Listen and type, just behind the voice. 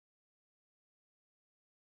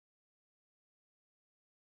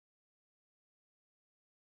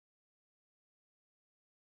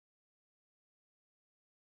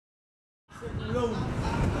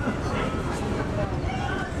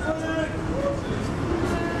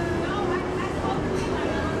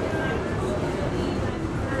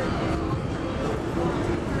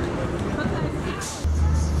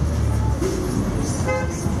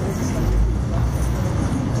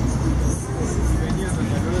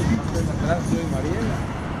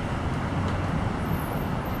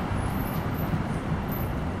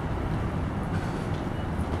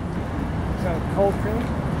Cold cream?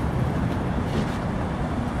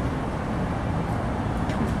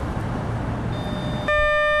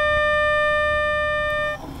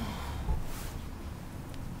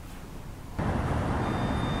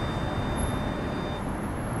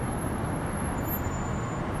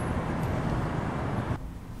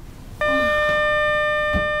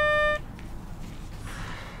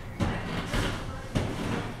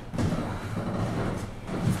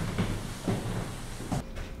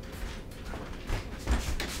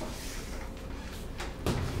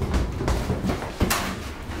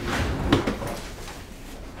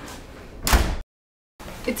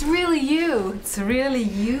 It's really you. It's really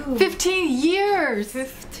you. 15 years.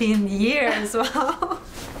 15 years, wow.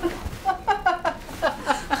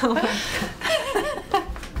 Oh my God.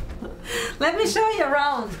 Let me show you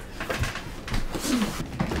around.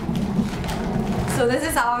 So this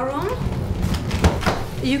is our room.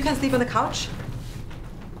 You can sleep on the couch.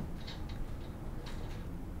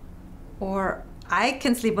 Or I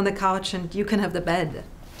can sleep on the couch and you can have the bed.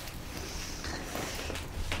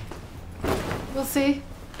 We'll see.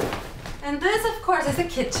 And this, of course, is the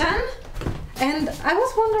kitchen. And I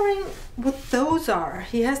was wondering what those are.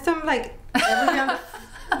 He has them like every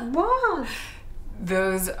What?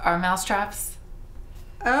 Those are mouse traps.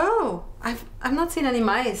 Oh, I've not seen any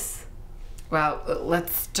mice. Well,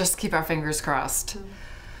 let's just keep our fingers crossed.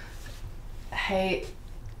 Hey,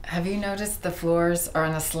 have you noticed the floors are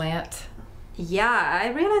on a slant? Yeah, I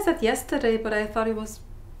realized that yesterday, but I thought it was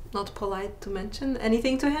not polite to mention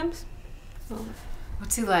anything to him. So.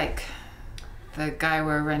 What's he like? The guy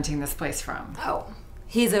we're renting this place from. Oh,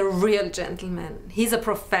 he's a real gentleman. He's a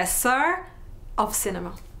professor of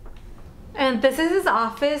cinema. And this is his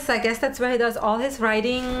office. I guess that's where he does all his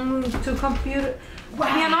writing to computer.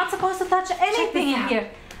 Wow. We are not supposed to touch anything in here.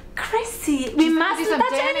 Chrissie, we mustn't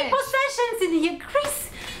touch any possessions in here. Chris,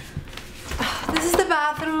 this is the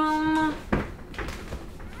bathroom.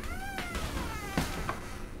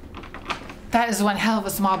 That is one hell of a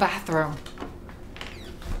small bathroom.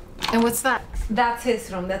 And what's that? That's his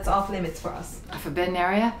room. That's off limits for us. A forbidden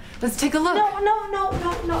area? Let's take a look. No, no, no,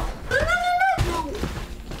 no, no. No.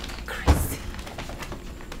 Chrissie.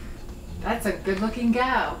 That's a good-looking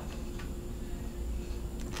gal.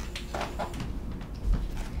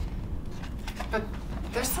 But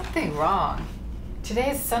there's something wrong.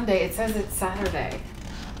 Today is Sunday. It says it's Saturday.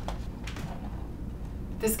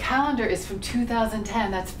 This calendar is from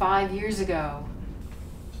 2010. That's 5 years ago.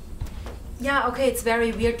 Yeah, okay, it's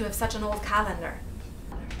very weird to have such an old calendar.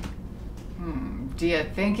 Do you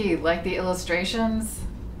think he liked the illustrations?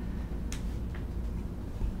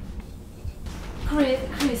 Chrissie.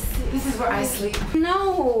 This is where I sleep.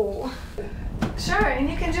 No. Sure, and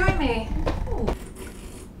you can join me.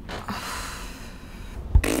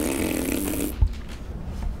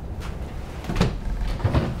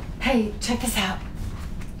 Hey, check this out.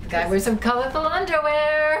 The guy wears some colorful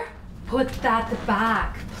underwear. Put that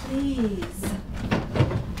back, please.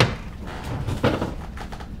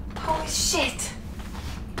 Holy shit.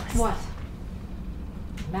 What?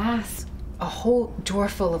 Masks. A whole drawer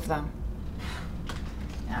full of them.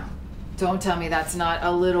 Now, don't tell me that's not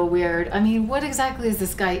a little weird. I mean, what exactly is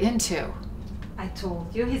this guy into? I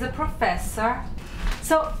told you, he's a professor.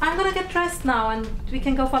 So I'm gonna get dressed now and we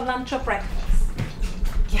can go for lunch or breakfast.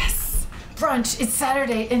 Yes, brunch. It's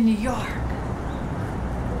Saturday in New York.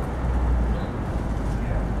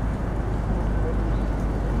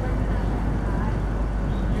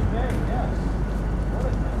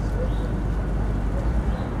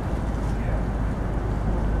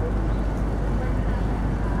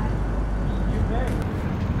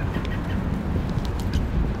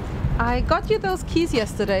 I got you those keys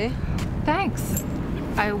yesterday. Thanks.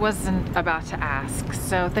 I wasn't about to ask,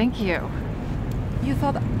 so thank you. You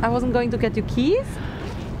thought I wasn't going to get you keys?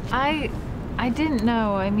 I didn't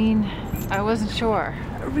know. I mean, I wasn't sure.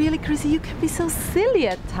 Really, Chrissie, you can be so silly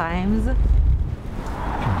at times.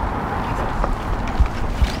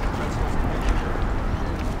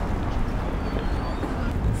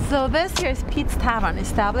 So this here is Pete's Tavern,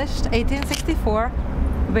 established 1864,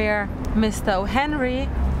 where Mr. O'Henry,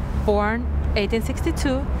 born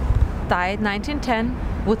 1862, died 1910,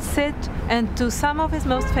 would sit and do some of his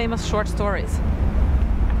most famous short stories.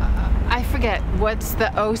 I I forget, what's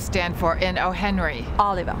the O stand for in O. Henry?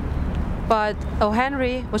 Oliver. But O.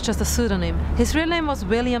 Henry was just a pseudonym. His real name was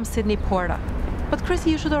William Sidney Porter. But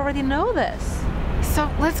Chrissie, you should already know this. So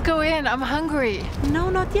let's go in, I'm hungry.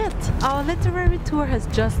 No, not yet. Our literary tour has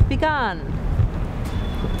just begun.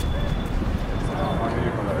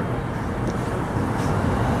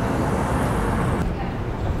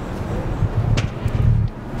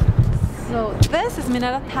 So this is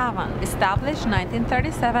Minetta Tavern, established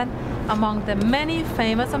 1937. Among the many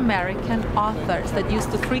famous American authors that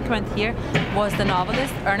used to frequent here was the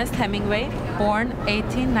novelist Ernest Hemingway, born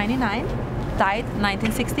 1899, died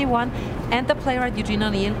 1961, and the playwright Eugene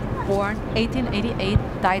O'Neill, born 1888,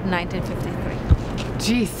 died 1953.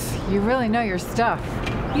 Jeez, you really know your stuff.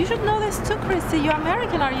 You should know this too, Chrissie. You're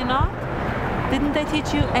American, are you not? Didn't they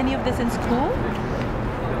teach you any of this in school?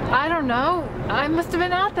 I don't know. I must have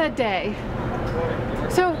been out that day.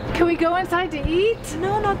 So, can we go inside to eat?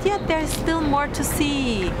 No, not yet. There's still more to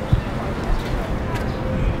see.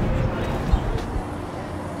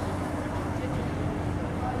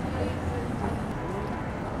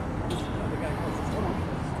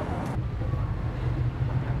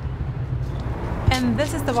 And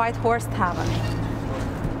this is the White Horse Tavern.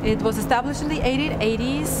 It was established in the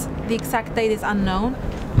 1880s. The exact date is unknown.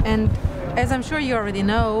 And as I'm sure you already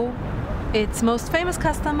know, its most famous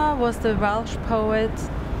customer was the Welsh poet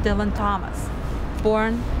Dylan Thomas,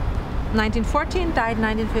 born 1914, died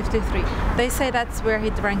 1953. They say that's where he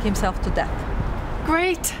drank himself to death.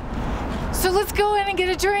 Great! So let's go in and get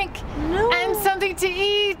a drink. No. And something to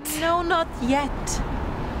eat. No, not yet.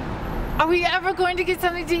 Are we ever going to get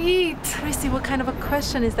something to eat? Chrissie, what kind of a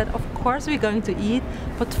question is that? Of course we're going to eat,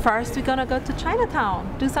 but first we're gonna go to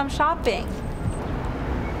Chinatown, do some shopping.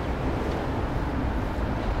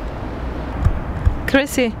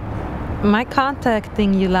 Chrissie, my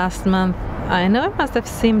contacting you last month, I know it must have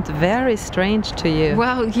seemed very strange to you.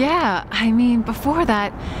 Well, yeah. I mean, before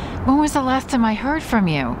that, when was the last time I heard from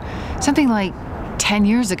you? Something like 10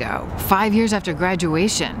 years ago, 5 years after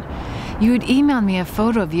graduation. You had emailed me a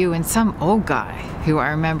photo of you and some old guy who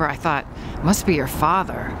I remember I thought must be your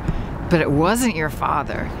father. But it wasn't your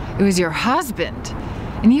father. It was your husband.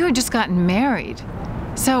 And you had just gotten married.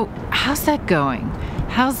 So, how's that going?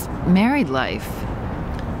 How's married life?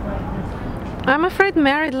 I'm afraid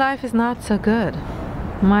married life is not so good.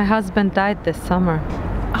 My husband died this summer.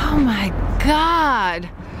 Oh my God!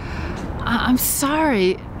 I'm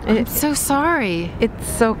sorry. I'm so sorry.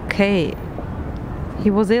 It's okay.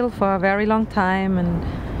 He was ill for a very long time,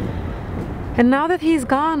 and now that he's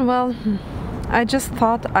gone, well, I just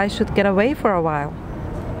thought I should get away for a while.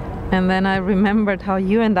 And then I remembered how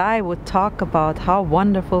you and I would talk about how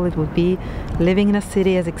wonderful it would be living in a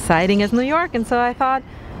city as exciting as New York, and so I thought,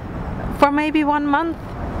 for maybe 1 month,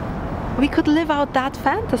 we could live out that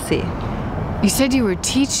fantasy. You said you were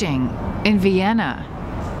teaching in Vienna.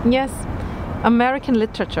 Yes, American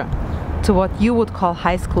literature, to what you would call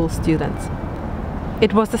high school students.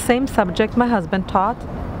 It was the same subject my husband taught,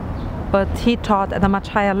 but he taught at a much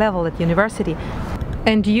higher level at university.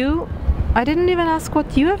 And you, I didn't even ask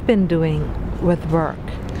what you have been doing with work.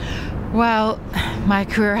 Well, my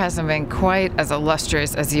career hasn't been quite as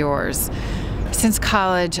illustrious as yours. Since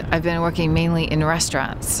college, I've been working mainly in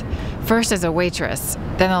restaurants. First as a waitress,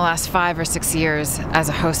 then the last 5 or 6 years as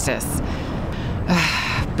a hostess.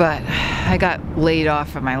 But I got laid off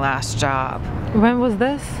from my last job. When was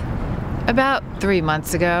this? About 3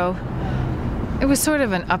 months ago. It was sort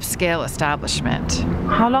of an upscale establishment.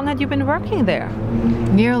 How long had you been working there?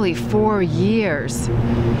 Nearly 4 years.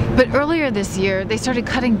 But earlier this year, they started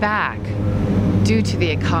cutting back due to the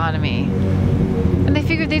economy. And they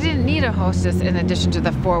figured they didn't need a hostess in addition to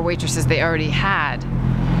the 4 waitresses they already had.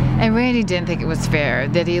 And Randy didn't think it was fair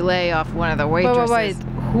that he lay off one of the waitresses. Wait.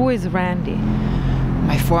 Who is Randy?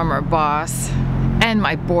 My former boss and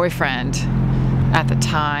my boyfriend at the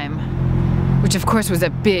time. Which of course was a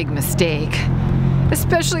big mistake.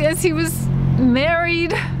 Especially as he was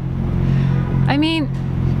married. I mean,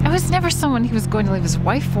 I was never someone he was going to leave his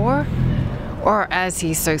wife for. Or as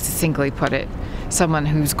he so succinctly put it, someone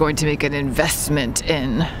who's going to make an investment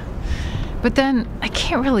in. But then I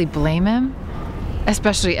can't really blame him,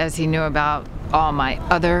 especially as he knew about all my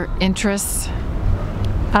other interests.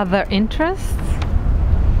 Other interests?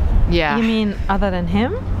 Yeah. You mean other than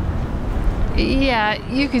him? Yeah,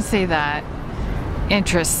 you could say that.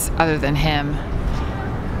 Interests other than him.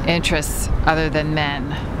 Interests other than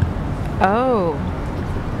men. Oh,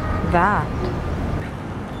 that.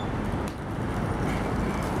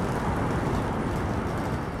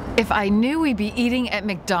 If I knew we'd be eating at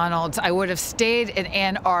McDonald's, I would have stayed in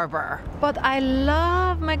Ann Arbor. But I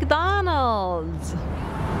love McDonald's.